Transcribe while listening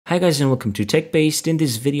Hi guys and welcome to TechBased. In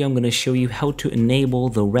this video I'm going to show you how to enable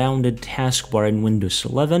the rounded taskbar in Windows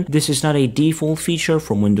 11. This is not a default feature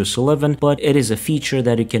from Windows 11, but it is a feature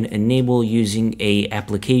that you can enable using a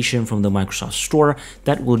application from the Microsoft Store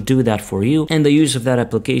that will do that for you. And the use of that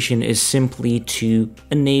application is simply to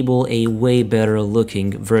enable a way better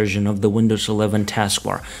looking version of the Windows 11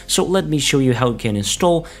 taskbar. So let me show you how you can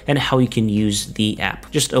install and how you can use the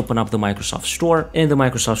app. Just open up the Microsoft Store. In the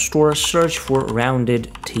Microsoft Store, search for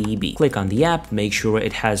Rounded Taskbar. Click on the app, make sure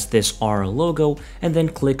it has this R logo, and then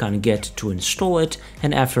click on Get to install it,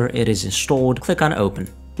 and after it is installed, click on Open.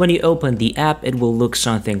 When you open the app, it will look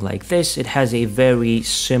something like this. It has a very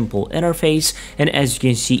simple interface, and as you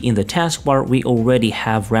can see in the taskbar, we already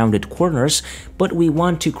have rounded corners, but we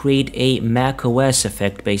want to create a macOS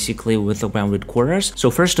effect basically with the rounded corners. So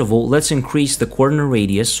first of all, let's increase the corner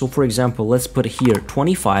radius. So for example, let's put here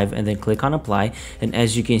 25 and then click on Apply, and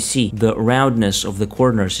as you can see, the roundness of the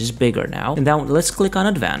corners is bigger now. And now let's click on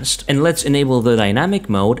Advanced, and let's enable the dynamic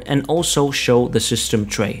mode and also show the system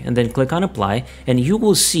tray, and then click on Apply, and you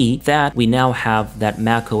will see that we now have that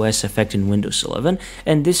macOS effect in Windows 11,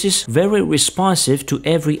 and this is very responsive to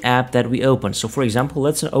every app that we open. So for example,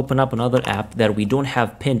 let's open up another app that we don't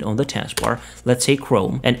have pinned on the taskbar. Let's say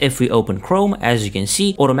Chrome, and if we open Chrome, as you can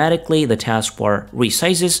see, automatically the taskbar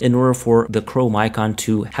resizes in order for the Chrome icon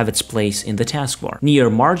to have its place in the taskbar. Near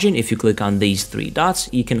margin, if you click on these three dots,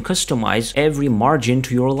 you can customize every margin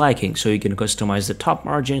to your liking. So you can customize the top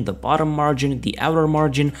margin, the bottom margin, the outer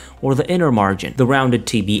margin, or the inner margin. The Rounded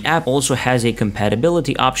TB app also has a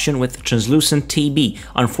compatibility option with translucent TB.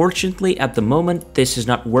 Unfortunately, at the moment, this is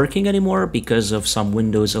not working anymore because of some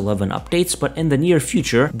Windows 11 updates, but in the near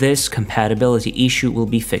future, this compatibility issue will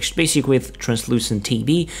be fixed. Basically, with translucent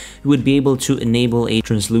TB, you would be able to enable a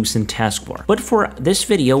translucent taskbar. But for this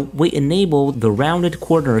video, we enabled the rounded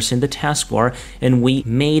corners in the taskbar, and we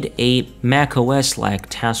made a macOS-like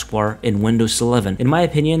taskbar in Windows 11. In my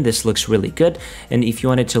opinion, this looks really good, and if you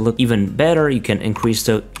want it to look even better, you can increase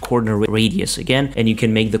the corner radius again, and you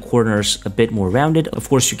can make the corners a bit more rounded. Of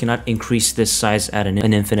course, you cannot increase this size at an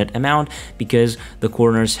infinite amount because the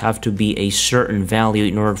corners have to be a certain value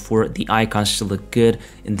in order for the icons to look good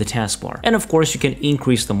in the taskbar. And of course, you can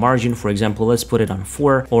increase the margin. For example, let's put it on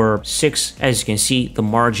 4 or 6. As you can see, the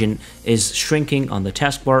margin is shrinking on the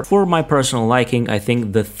taskbar. For my personal liking, I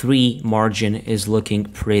think the 3 margin is looking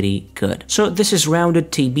pretty good. So this is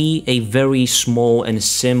Rounded TB, a very small and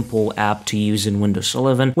simple app to use in Windows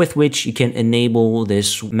 11, with which you can enable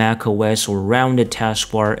this macOS or rounded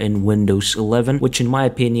taskbar in Windows 11, which in my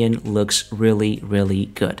opinion looks really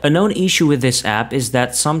good. A known issue with this app is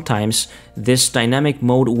that sometimes this dynamic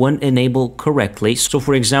mode won't enable correctly. So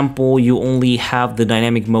for example, you only have the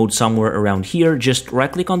dynamic mode somewhere around here. Just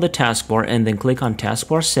right click on the taskbar and then click on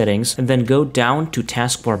taskbar settings, and then go down to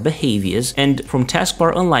taskbar behaviors, and from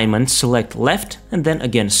taskbar alignment select left and then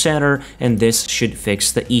again center, and this should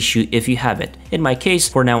fix the issue if you have it. In my case,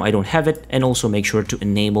 for now I don't have it. And also make sure to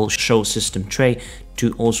enable show system tray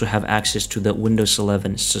to also have access to the Windows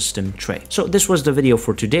 11 system tray. So this was the video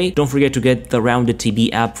for today. Don't forget to get the Rounded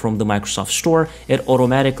TB app from the Microsoft Store. It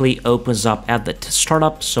automatically opens up at the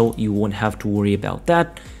startup, so you won't have to worry about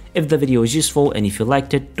that. If the video is useful and if you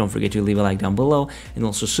liked it, don't forget to leave a like down below, and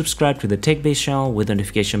also subscribe to the TechBased channel with the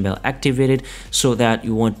notification bell activated so that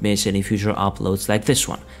you won't miss any future uploads like this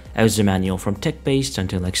one. I was Emmanuel from TechBased.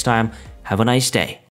 Until next time, have a nice day.